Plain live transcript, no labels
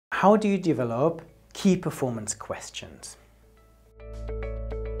How do you develop key performance questions?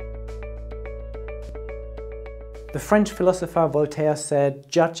 The French philosopher Voltaire said,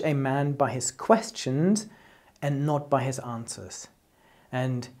 "Judge a man by his questions and not by his answers."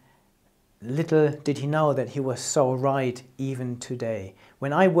 And little did he know that he was so right even today.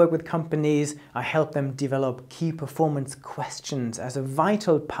 When I work with companies, I help them develop key performance questions as a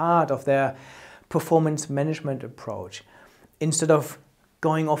vital part of their performance management approach. Instead of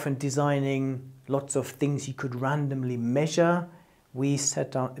going off and designing lots of things you could randomly measure, we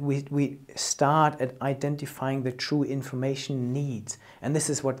start at identifying the true information needs. And this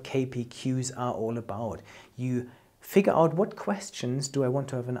is what KPQs are all about. You figure out what questions do I want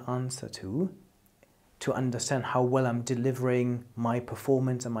to have an answer to understand how well I'm delivering my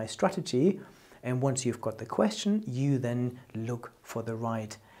performance and my strategy. And once you've got the question, you then look for the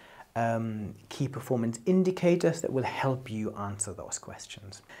right key performance indicators that will help you answer those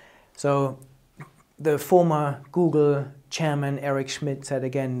questions. So the former Google chairman Eric Schmidt said,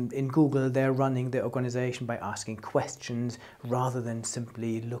 again, in Google they're running their organization by asking questions rather than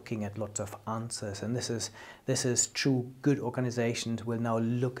simply looking at lots of answers. And this is true. Good organizations will now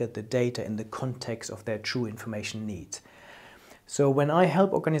look at the data in the context of their true information needs. So when I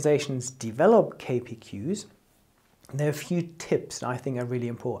help organizations develop KPQs, there are a few tips that I think are really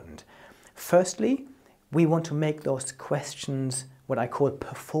important. Firstly, we want to make those questions what I call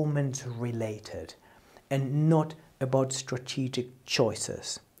performance related and not about strategic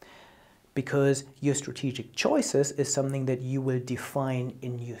choices. Because your strategic choices is something that you will define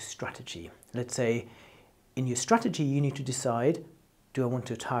in your strategy. Let's say in your strategy you need to decide, do I want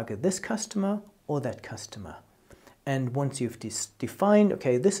to target this customer or that customer? And once you've defined,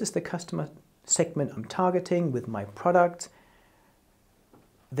 okay, this is the customer segment I'm targeting with my product,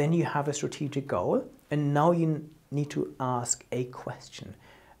 then you have a strategic goal, and now you need to ask a question.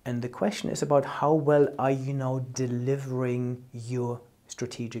 And the question is about how well are you now delivering your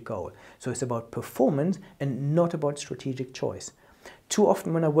strategic goal. So it's about performance and not about strategic choice. Too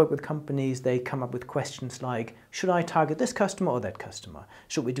often when I work with companies, they come up with questions like, should I target this customer or that customer?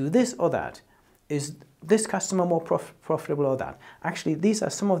 Should we do this or that? Is this customer more profitable or that? Actually, these are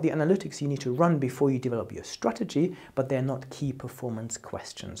some of the analytics you need to run before you develop your strategy, but they're not key performance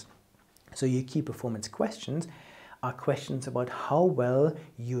questions. So your key performance questions are questions about how well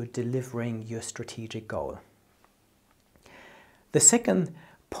you're delivering your strategic goal. The second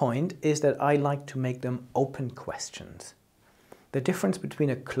point is that I like to make them open questions. The difference between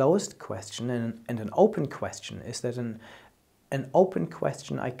a closed question and an open question is that an open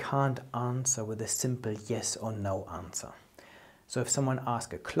question I can't answer with a simple yes or no answer. So if someone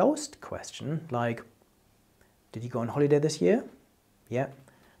asks a closed question like, did you go on holiday this year? Yeah.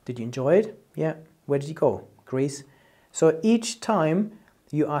 Did you enjoy it? Yeah. Where did you go? Greece. So each time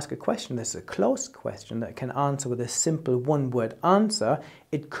you ask a question that's a closed question that can answer with a simple one-word answer,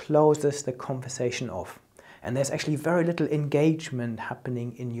 it closes the conversation off. And there's actually very little engagement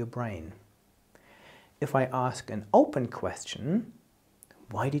happening in your brain. If I ask an open question,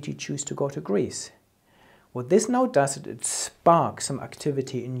 why did you choose to go to Greece? What this now does, it sparks some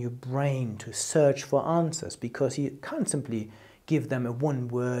activity in your brain to search for answers, because you can't simply give them a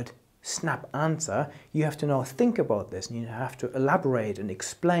one-word snap answer. You have to now think about this and you have to elaborate and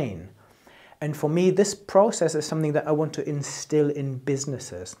explain. And for me, this process is something that I want to instill in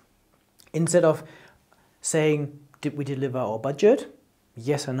businesses. Instead of saying, did we deliver our budget?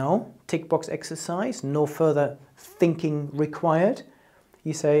 Yes or no, tick box exercise, no further thinking required.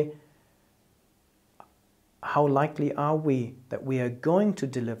 You say, how likely are we that we are going to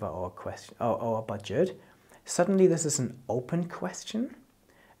deliver our budget? Suddenly this is an open question,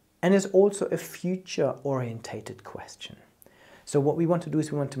 and it's also a future orientated question. So what we want to do is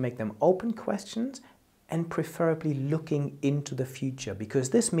we want to make them open questions and preferably looking into the future, because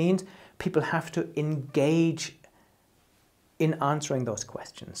this means people have to engage in answering those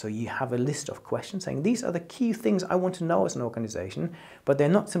questions. So you have a list of questions saying, these are the key things I want to know as an organization, but they're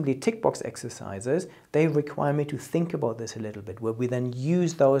not simply tick box exercises. They require me to think about this a little bit, where we then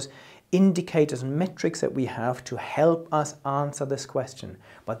use those indicators and metrics that we have to help us answer this question,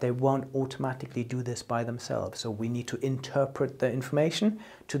 but they won't automatically do this by themselves. So we need to interpret the information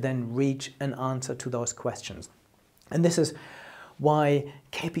to then reach an answer to those questions. And this is why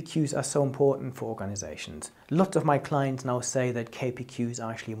KPQs are so important for organizations. Lots of my clients now say that KPQs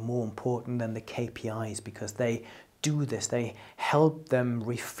are actually more important than the KPIs, because they do this. They help them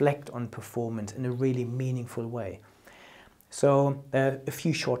reflect on performance in a really meaningful way. So a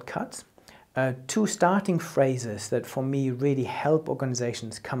few shortcuts. Two starting phrases that for me really help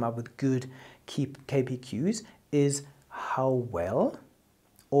organizations come up with good KPQs is how well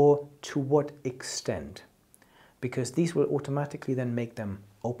or to what extent? Because these will automatically then make them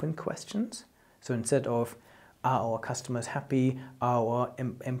open questions. So instead of, are our customers happy? Are our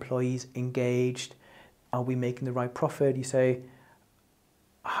employees engaged? Are we making the right profit? You say,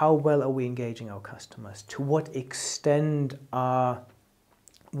 how well are we engaging our customers? To what extent are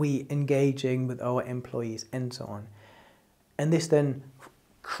we engaging with our employees, and so on? And this then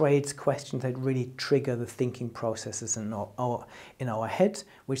creates questions that really trigger the thinking processes in our heads,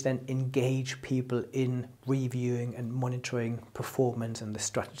 which then engage people in reviewing and monitoring performance and the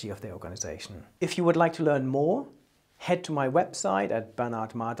strategy of their organization. If you would like to learn more, head to my website at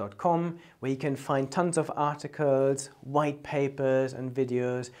bernardmar.com, where you can find tons of articles, white papers and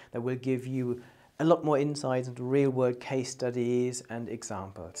videos that will give you a lot more insights into real-world case studies and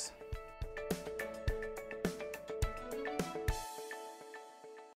examples.